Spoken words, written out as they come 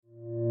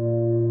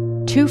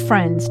Two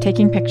friends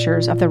taking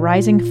pictures of the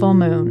rising full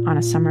moon on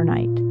a summer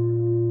night.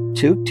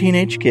 Two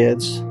teenage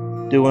kids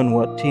doing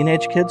what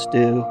teenage kids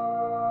do.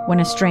 When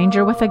a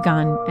stranger with a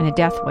gun and a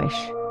death wish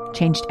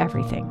changed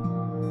everything.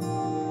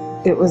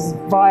 It was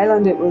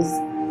violent, it was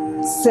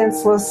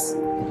senseless,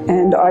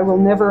 and I will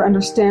never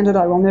understand it,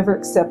 I will never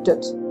accept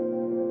it.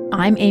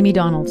 I'm Amy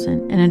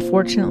Donaldson, and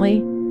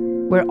unfortunately,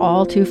 we're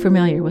all too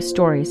familiar with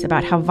stories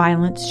about how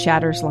violence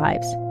shatters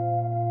lives.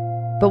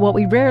 But what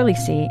we rarely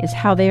see is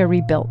how they are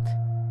rebuilt.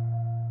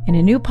 In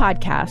a new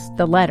podcast,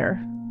 The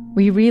Letter,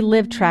 we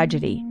relive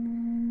tragedy,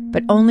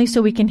 but only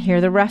so we can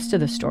hear the rest of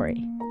the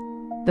story.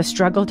 The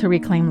struggle to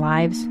reclaim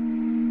lives,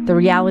 the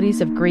realities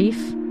of grief,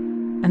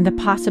 and the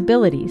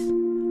possibilities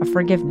of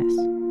forgiveness.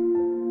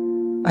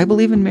 I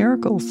believe in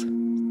miracles.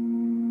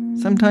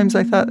 Sometimes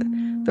I thought,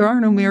 there are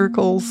no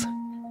miracles.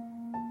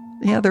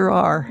 Yeah, there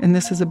are, and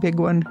this is a big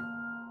one.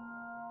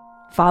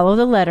 Follow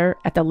The Letter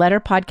at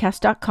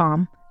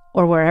theletterpodcast.com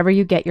or wherever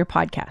you get your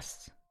podcasts.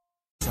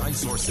 Inside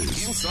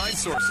Sources.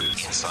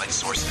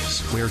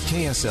 Where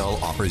KSL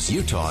offers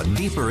Utah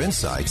deeper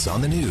insights on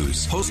the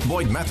news. Host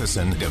Boyd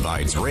Matheson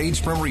divides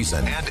rage from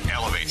reason and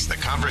elevates the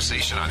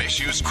conversation on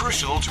issues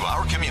crucial to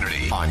our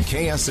community. On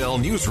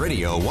KSL News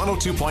Radio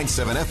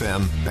 102.7 FM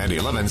and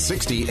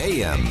 1160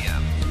 AM.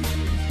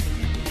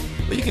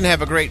 Well, you can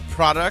have a great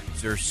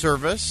product or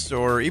service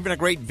or even a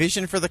great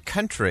vision for the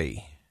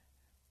country.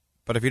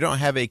 But if you don't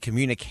have a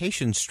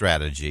communication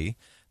strategy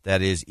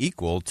that is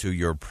equal to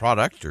your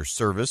product or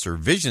service or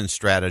vision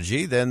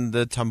strategy, then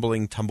the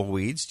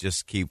tumbleweeds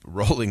just keep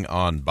rolling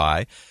on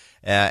by.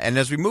 And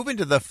as we move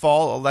into the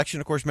fall election,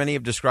 of course, many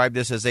have described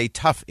this as a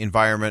tough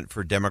environment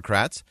for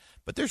Democrats.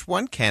 But there's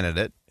one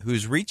candidate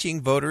who's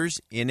reaching voters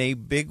in a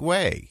big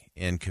way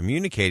and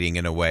communicating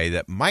in a way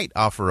that might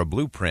offer a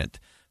blueprint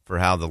for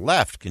how the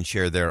left can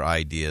share their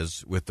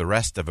ideas with the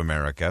rest of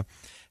America.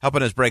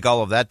 Helping us break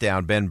all of that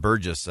down, Ben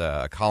Burgess,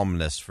 a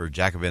columnist for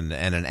Jacobin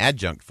and an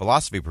adjunct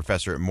philosophy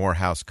professor at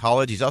Morehouse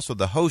College. He's also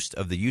the host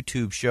of the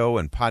YouTube show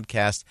and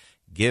podcast,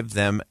 Give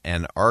Them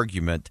an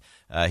Argument.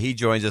 He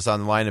joins us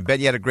on the line. And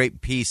Ben, you had a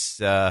great piece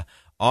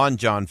on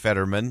John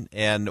Fetterman.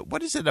 And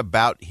what is it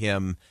about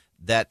him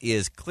that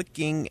is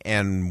clicking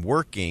and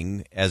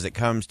working as it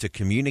comes to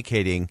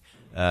communicating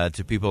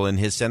to people in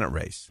his Senate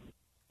race?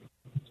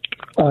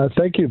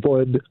 Thank you,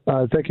 Boyd.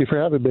 Thank you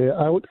for having me.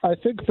 I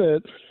think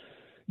that,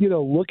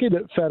 looking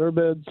at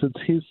Fetterman, since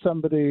he's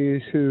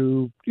somebody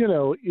who,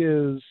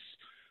 is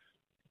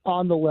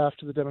on the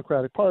left of the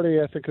Democratic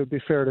Party, I think it would be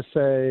fair to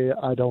say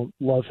I don't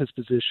love his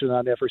position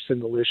on every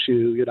single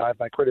issue. I have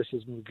my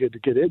criticism good to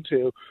get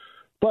into.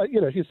 But,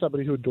 he's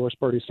somebody who endorsed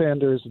Bernie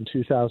Sanders in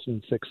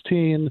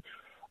 2016.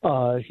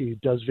 He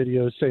does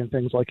videos saying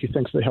things like he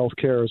thinks that health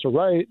care is a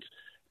right.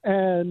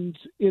 And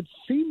it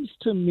seems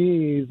to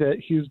me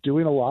that he's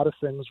doing a lot of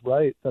things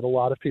right that a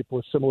lot of people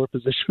with similar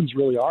positions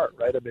really aren't,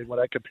 right? I mean, when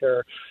I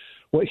compare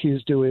what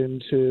he's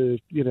doing to,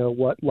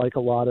 what like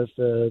a lot of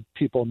the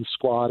people in the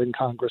squad in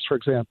Congress, for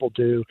example,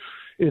 do,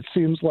 it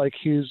seems like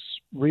he's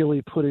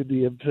really putting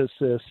the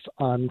emphasis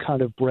on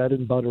kind of bread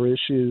and butter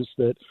issues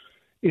that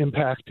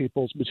impact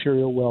people's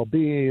material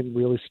well-being,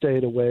 really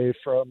stayed away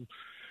from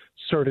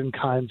certain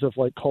kinds of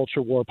like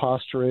culture war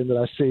posturing that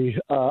I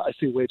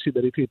see way too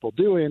many people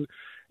doing.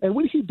 And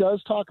when he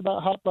does talk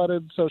about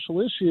hot-button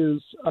social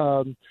issues,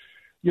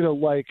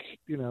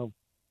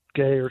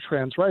 gay or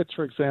trans rights,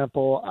 for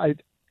example,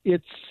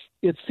 it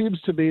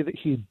seems to me that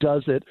he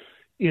does it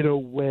in a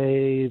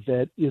way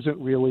that isn't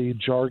really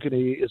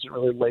jargony, isn't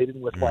really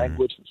laden with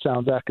language that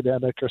sounds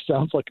academic or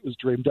sounds like it was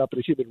dreamed up in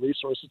a human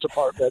resources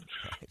department,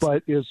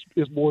 but is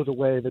more the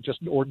way that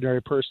just an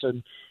ordinary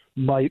person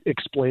might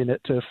explain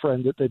it to a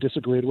friend that they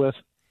disagreed with.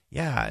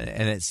 Yeah,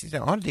 and I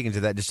want to dig into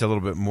that just a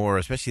little bit more,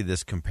 especially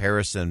this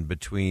comparison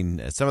between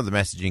some of the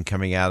messaging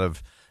coming out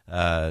of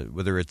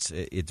whether it's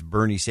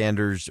Bernie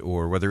Sanders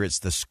or whether it's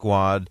the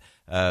squad,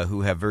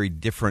 who have very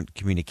different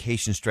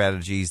communication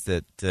strategies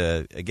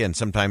that, again,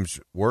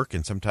 sometimes work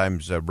and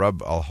sometimes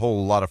rub a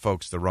whole lot of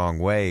folks the wrong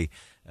way.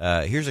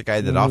 Here's a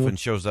guy that often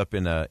shows up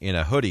in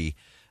a hoodie,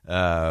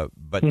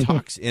 but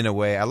talks in a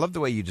way. I love the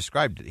way you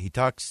described it. He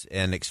talks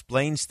and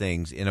explains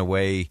things in a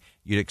way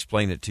you'd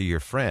explain it to your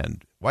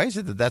friend. Why is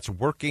it that that's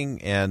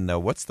working, and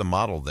what's the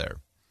model there?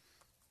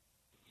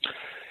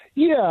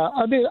 Yeah,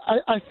 I mean,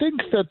 I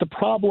think that the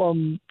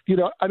problem, in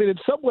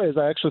some ways,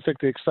 I actually think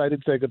the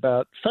exciting thing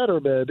about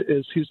Fetterman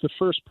is he's the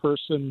first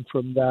person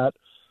from that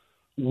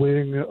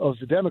wing of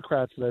the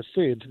Democrats that I've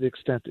seen, to the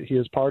extent that he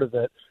is part of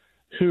it,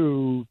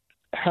 who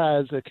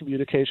has a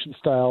communication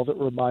style that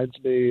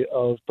reminds me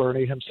of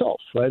Bernie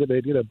himself, right? I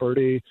mean,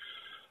 Bernie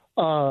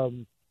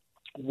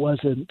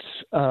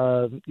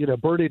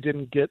Bernie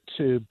didn't get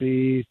to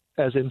be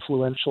as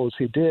influential as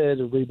he did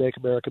and remake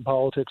American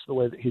politics the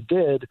way that he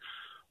did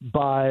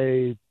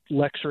by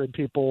lecturing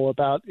people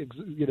about,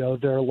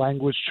 their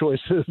language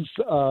choices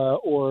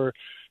or,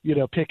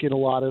 picking a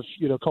lot of,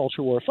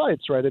 culture war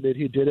fights, right? I mean,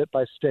 he did it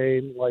by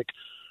staying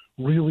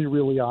really,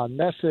 really on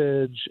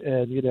message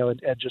and,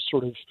 and just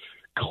sort of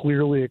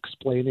clearly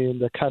explaining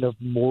the kind of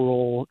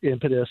moral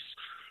impetus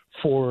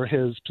for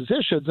his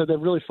positions, and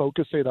then really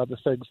focusing on the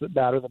things that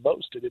matter the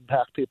most and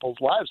impact people's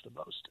lives the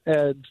most.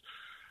 And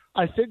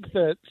I think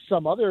that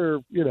some other,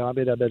 I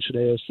mentioned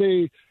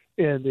AOC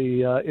in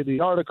the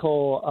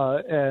article,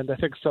 and I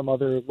think some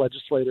other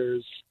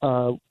legislators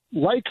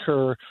like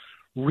her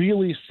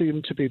really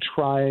seem to be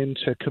trying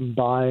to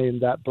combine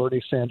that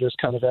Bernie Sanders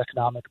kind of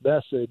economic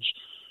message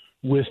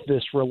with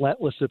this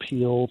relentless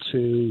appeal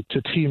to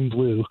Team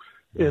Blue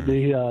in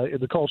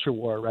the culture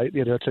war, right?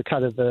 To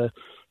kind of the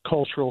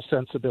cultural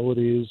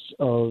sensibilities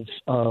of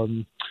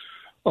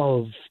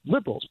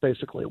liberals,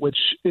 basically, which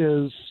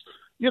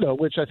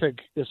I think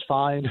is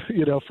fine,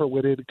 for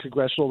winning a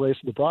congressional race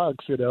in the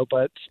Bronx,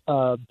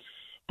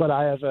 but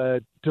I have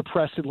a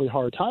depressingly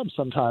hard time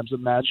sometimes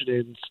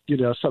imagining,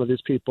 some of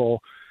these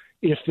people,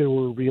 if they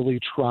were really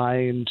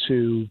trying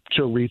to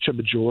reach a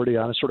majority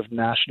on a sort of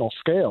national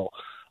scale.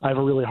 I have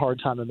a really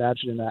hard time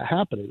imagining that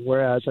happening.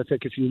 Whereas I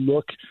think if you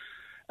look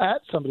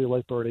at somebody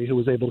like Bernie, who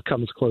was able to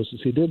come as close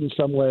as he did in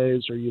some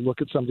ways, or you look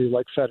at somebody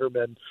like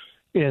Fetterman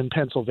in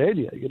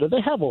Pennsylvania,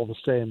 they have all the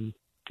same,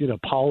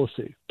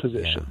 policy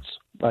positions,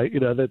 right?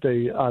 That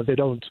they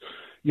don't,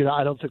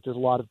 I don't think there's a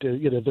lot of,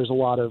 there's a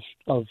lot of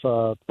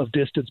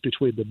distance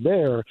between them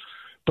there.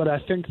 But I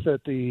think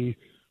that the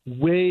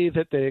way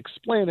that they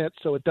explain it,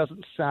 so it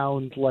doesn't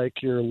sound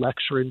like you're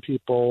lecturing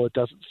people, it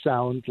doesn't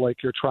sound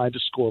like you're trying to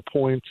score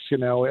points,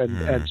 and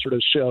sort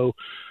of show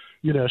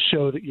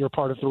that you're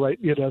part of the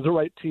right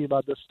team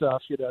on this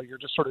stuff. You're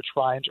just sort of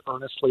trying to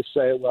earnestly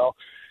say, well,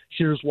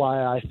 here's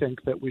why I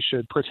think that we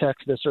should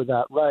protect this or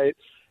that right.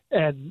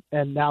 And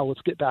now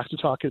let's get back to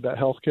talking about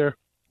healthcare.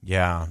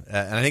 Yeah,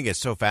 and I think it's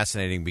so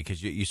fascinating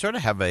because you sort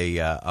of have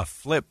a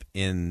flip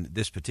in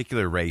this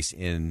particular race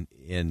in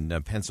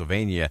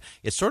Pennsylvania.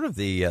 It's sort of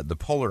the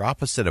polar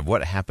opposite of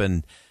what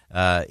happened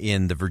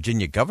in the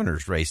Virginia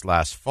governor's race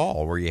last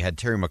fall, where you had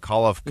Terry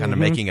McAuliffe kind of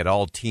making it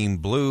all Team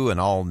Blue and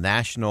all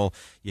national.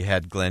 You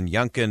had Glenn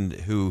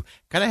Youngkin, who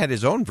kind of had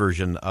his own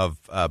version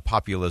of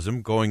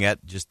populism, going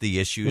at just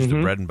the issues,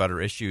 the bread and butter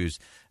issues.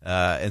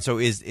 And so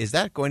is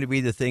that going to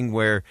be the thing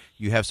where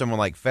you have someone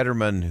like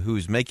Fetterman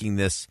who's making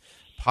this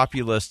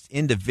populist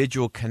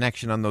individual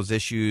connection on those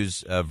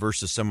issues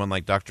versus someone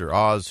like Dr.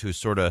 Oz, who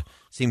sort of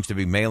seems to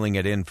be mailing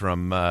it in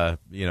from,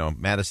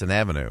 Madison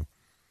Avenue?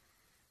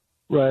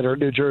 Right, or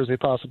New Jersey,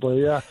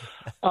 possibly. Yeah,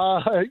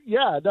 I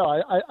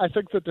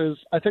think that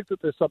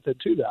there's something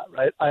to that,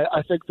 right?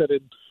 I think that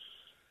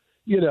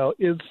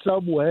in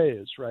some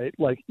ways, right,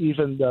 like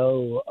even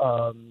though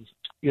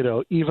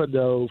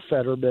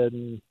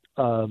Fetterman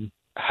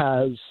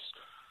has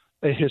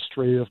a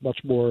history of much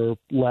more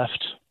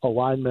left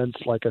alignments,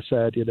 like I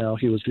said, he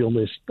was the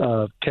only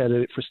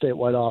candidate for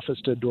statewide office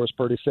to endorse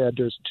Bernie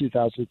Sanders in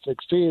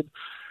 2016.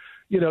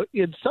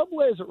 In some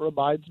ways, it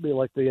reminds me,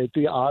 like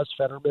the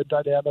Oz-Fetterman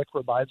dynamic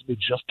reminds me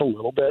just a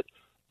little bit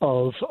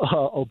of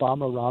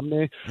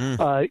Obama-Romney,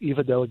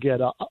 even though, again,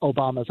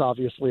 Obama's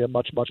obviously a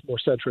much, much more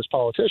centrist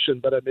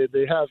politician. But, I mean,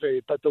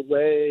 but the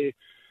way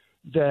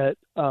that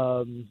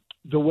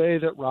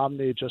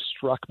Romney just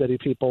struck many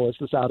people as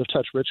this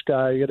out-of-touch rich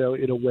guy, in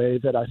a way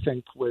that I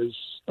think was,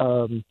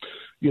 the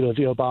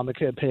Obama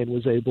campaign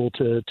was able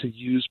to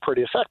use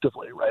pretty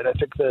effectively, right? I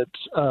think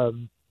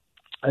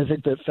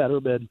that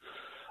Fetterman,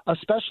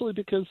 especially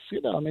because,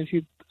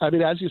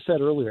 as you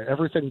said earlier,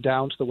 everything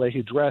down to the way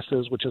he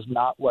dresses, which is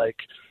not like,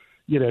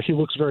 he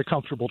looks very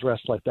comfortable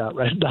dressed like that,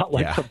 right? Not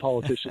like some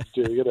politicians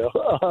do,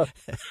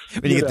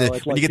 When you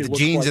get the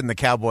jeans and the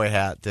cowboy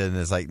hat, then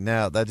it's like,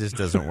 no, that just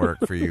doesn't work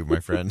for you, my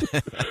friend.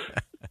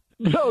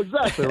 No,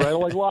 exactly, right?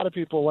 Like a lot of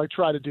people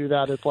try to do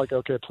that. It's like,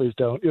 okay, please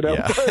don't,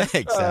 Yeah, but,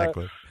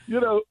 exactly.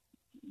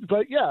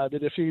 But yeah,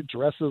 if he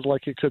dresses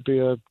like he could be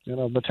a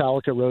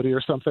Metallica roadie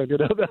or something,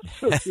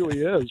 that's who he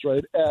is,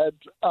 right?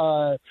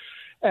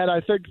 And I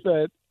think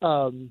that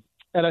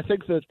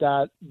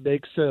that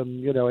makes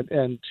him,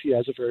 and he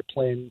has a very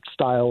plain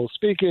style of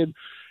speaking,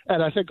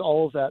 and I think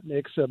all of that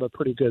makes him a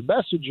pretty good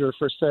messenger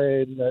for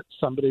saying that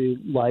somebody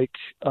like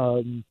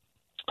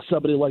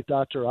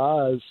Dr.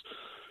 Oz,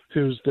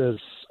 who's this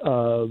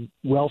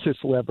wealthy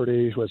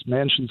celebrity who has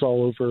mansions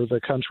all over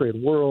the country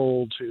and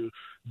world, who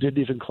didn't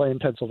even claim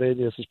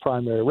Pennsylvania as his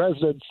primary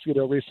residence,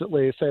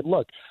 recently, saying,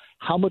 look,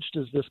 how much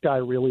does this guy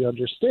really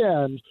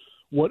understand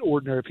what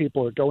ordinary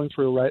people are going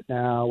through right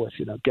now with,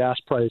 gas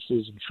prices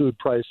and food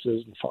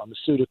prices and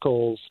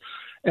pharmaceuticals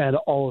and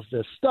all of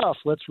this stuff?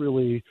 Let's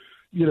really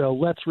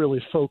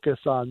focus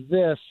on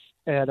this.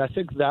 And I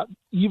think that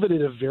even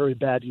in a very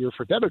bad year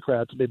for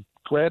Democrats,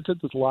 granted,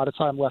 there's a lot of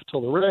time left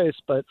till the race,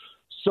 but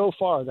so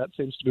far that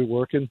seems to be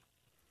working.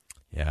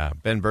 Yeah,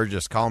 Ben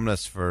Burgess,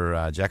 columnist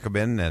for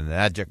Jacobin and an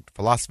adjunct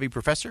philosophy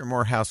professor at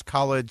Morehouse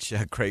College.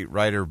 A great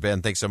writer.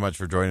 Ben, thanks so much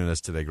for joining us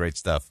today. Great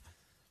stuff.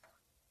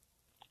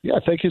 Yeah,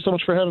 thank you so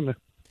much for having me.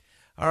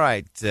 All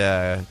right.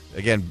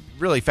 Again,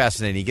 really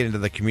fascinating. You get into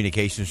the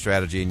communication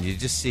strategy and you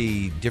just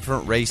see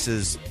different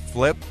races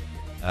flip.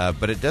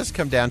 But it does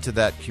come down to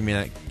that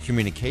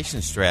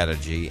communication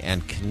strategy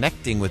and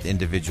connecting with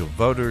individual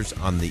voters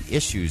on the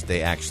issues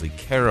they actually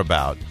care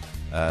about.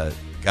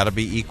 Got to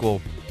be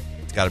equal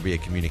It's got to be a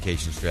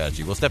communication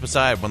strategy. We'll step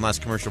aside. One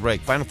last commercial break.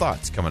 Final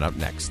thoughts coming up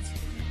next.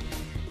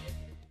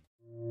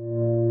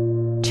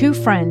 Two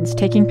friends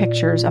taking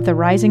pictures of the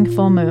rising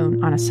full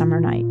moon on a summer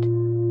night.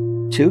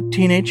 Two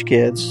teenage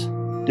kids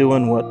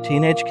doing what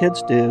teenage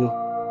kids do.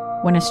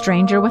 When a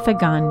stranger with a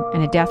gun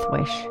and a death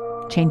wish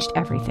changed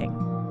everything.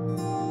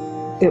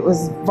 It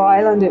was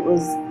violent, it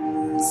was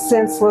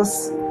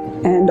senseless,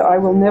 and I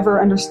will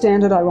never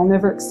understand it. I will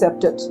never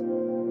accept it.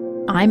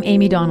 I'm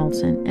Amy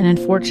Donaldson, and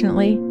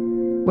unfortunately,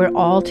 we're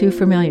all too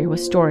familiar with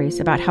stories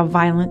about how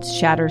violence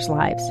shatters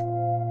lives.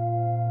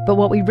 But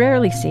what we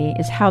rarely see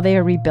is how they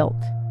are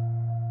rebuilt.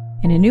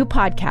 In a new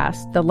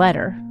podcast, The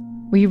Letter,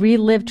 we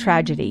relive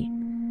tragedy,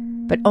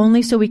 but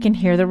only so we can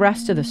hear the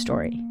rest of the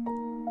story.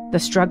 The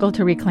struggle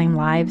to reclaim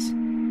lives,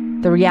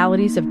 the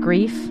realities of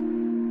grief,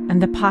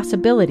 and the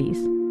possibilities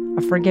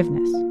of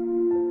forgiveness.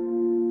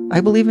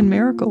 I believe in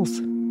miracles.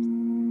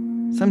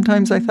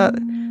 Sometimes I thought,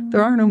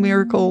 there are no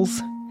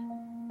miracles.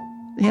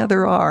 Yeah,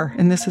 there are,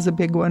 and this is a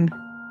big one.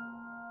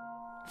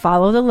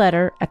 Follow The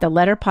Letter at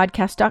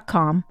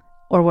theletterpodcast.com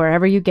or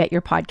wherever you get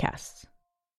your podcasts.